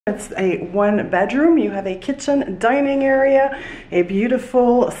It's a one bedroom. You have a kitchen, dining area, a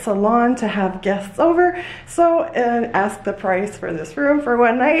beautiful salon to have guests over. So ask the price for this room for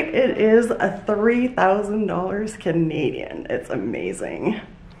one night. It is a $3,000 Canadian. It's amazing.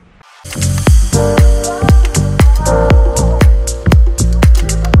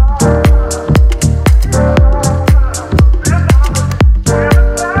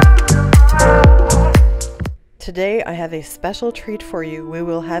 Today I have a special treat for you. We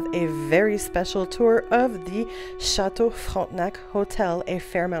will have a very special tour of the Chateau Frontenac Hotel, a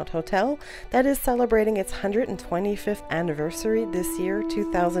Fairmont hotel that is celebrating its 125th anniversary this year,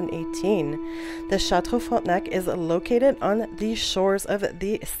 2018. The Chateau Frontenac is located on the shores of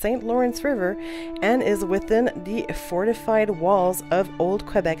the St. Lawrence River and is within the fortified walls of Old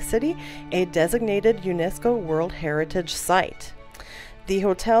Quebec City, a designated UNESCO World Heritage Site. The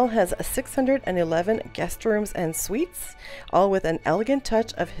hotel has 611 guest rooms and suites, all with an elegant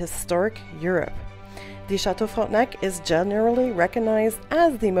touch of historic Europe. The Chateau Frontenac is generally recognized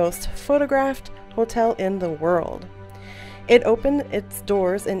as the most photographed hotel in the world. It opened its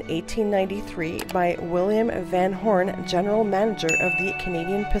doors in 1893 by William Van Horne, General Manager of the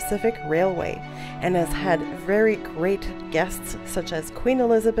Canadian Pacific Railway, and has had very great guests such as Queen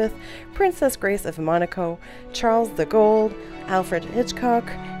Elizabeth, Princess Grace of Monaco, Charles de Gaulle, Alfred Hitchcock,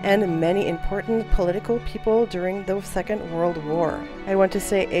 and many important political people during the Second World War. I want to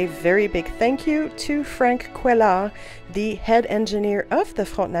say a very big thank you to Frank Quella, the head engineer of the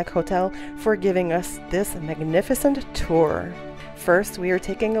Frontenac Hotel, for giving us this magnificent tour. First, we are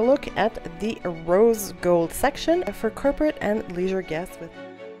taking a look at the rose gold section for corporate and leisure guests.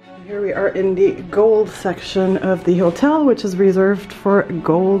 Here we are in the gold section of the hotel, which is reserved for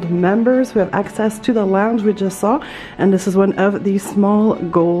gold members who have access to the lounge we just saw, and this is one of the small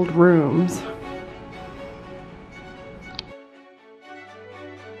gold rooms.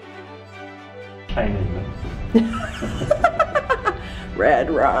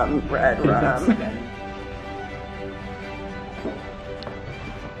 Red rum, red rum.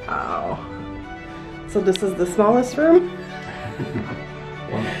 Wow. So this is the smallest room?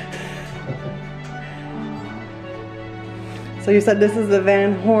 So you said this is the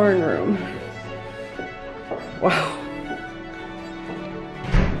Van Horne room. Wow.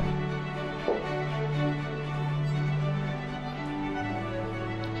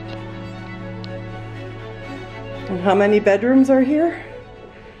 And how many bedrooms are here?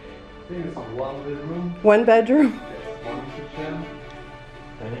 I think it's one bedroom. One bedroom? Yes, one kitchen,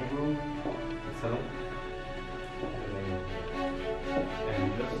 dining room, salon.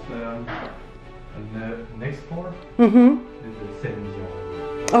 And just on the next floor, is the Celine Dion.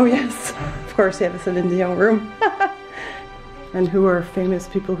 Oh yes, of course you have a Celine Dion room. And who are famous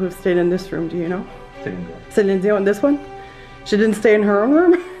people who have stayed in this room, do you know? Celine Dion. Celine Dion, this one? She didn't stay in her own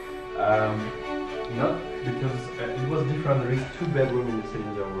room? Not because it was different. There is two bedrooms in the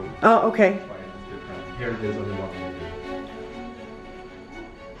Celine Dion room. Oh, okay. That's why it's different. Here there's only one bedroom.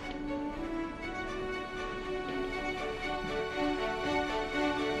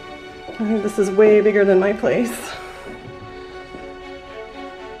 I think this is way bigger than my place.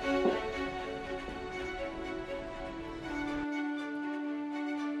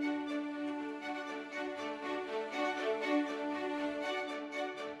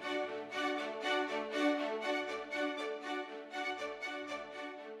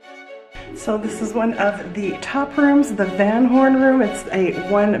 So this is one of the top rooms, the Van Horne room. It's a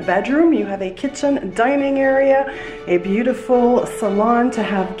one bedroom. You have a kitchen, dining area, a beautiful salon to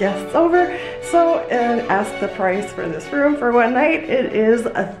have guests over. So ask the price for this room for one night. It is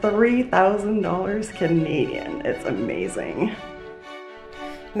a $3,000 Canadian. It's amazing.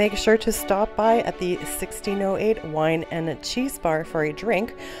 Make sure to stop by at the 1608 Wine and Cheese Bar for a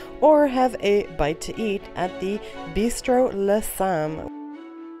drink, or have a bite to eat at the Bistro Le Sam.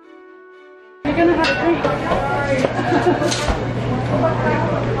 You're gonna have a drink.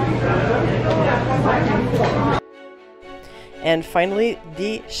 And finally,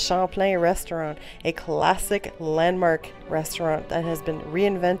 the Champlain restaurant, a classic landmark restaurant that has been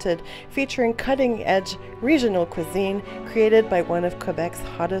reinvented, featuring cutting-edge regional cuisine created by one of Quebec's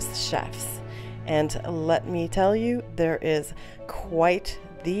hottest chefs. And let me tell you, there is quite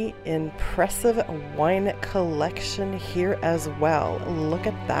the impressive wine collection here as well. Look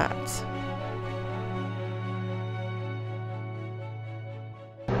at that.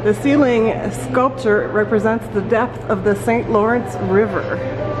 The ceiling sculpture represents the depth of the St. Lawrence River.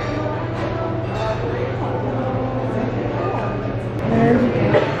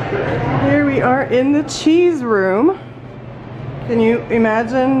 And here we are in the cheese room. Can you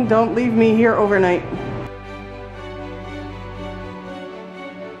imagine? Don't leave me here overnight.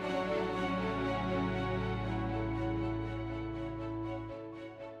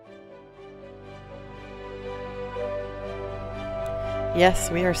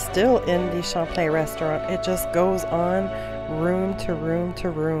 Yes, we are still in the Champlain restaurant. It just goes on room to room to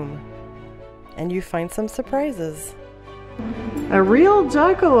room. And you find some surprises. A real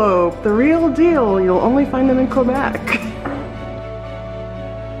jackalope, the real deal. You'll only find them in Quebec.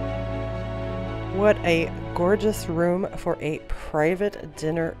 What a gorgeous room for a private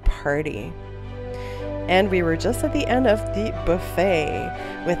dinner party. And we were just at the end of the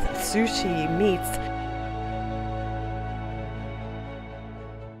buffet with sushi, meats,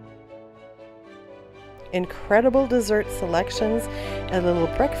 incredible dessert selections, a little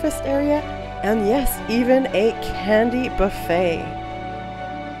breakfast area, and yes, even a candy buffet.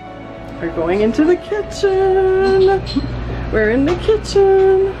 We're going into the kitchen. We're in the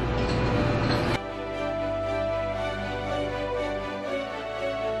kitchen.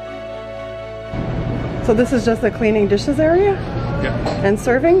 So this is just the cleaning dishes area? Yeah. And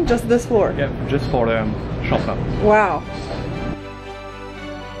serving? Just this floor? Yeah, just for the shop. Wow.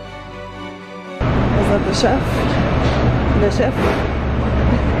 Is that the chef? The chef?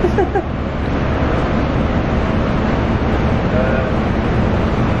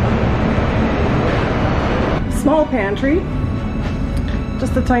 Small pantry.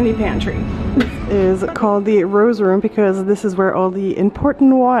 Just a tiny pantry. Is called the Rose Room because this is where all the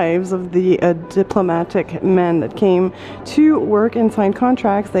important wives of the diplomatic men that came to work and sign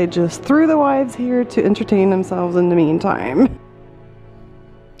contracts, they just threw the wives here to entertain themselves in the meantime.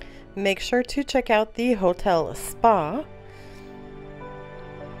 Make sure to check out the hotel spa,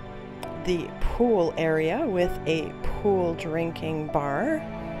 the pool area with a pool drinking bar,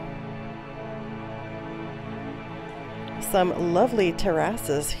 some lovely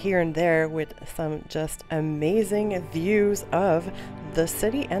terraces here and there with some just amazing views of the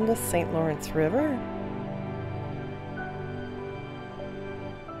city and the St. Lawrence River.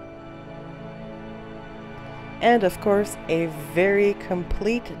 And of course, a very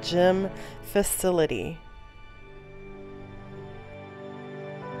complete gym facility.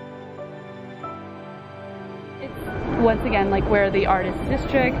 Once again, like where the artist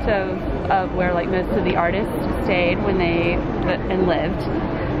district of where like most of the artists stayed when they and lived,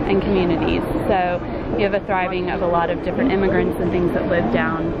 and communities. So you have a thriving of a lot of different immigrants and things that live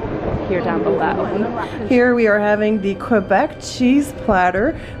down below. Here we are having the Quebec cheese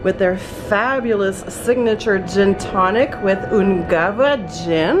platter with their fabulous signature gin tonic with Ungava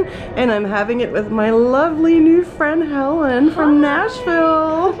gin, and I'm having it with my lovely new friend Helen from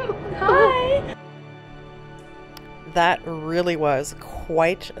Nashville. Hi! That really was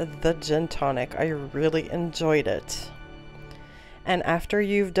quite the gin tonic. I really enjoyed it. And after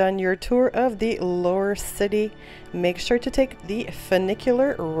you've done your tour of the lower city, make sure to take the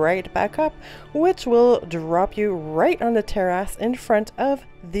funicular right back up, which will drop you right on the terrace in front of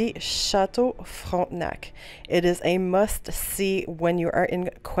the Chateau Frontenac. It is a must-see when you are in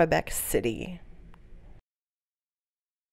Quebec City.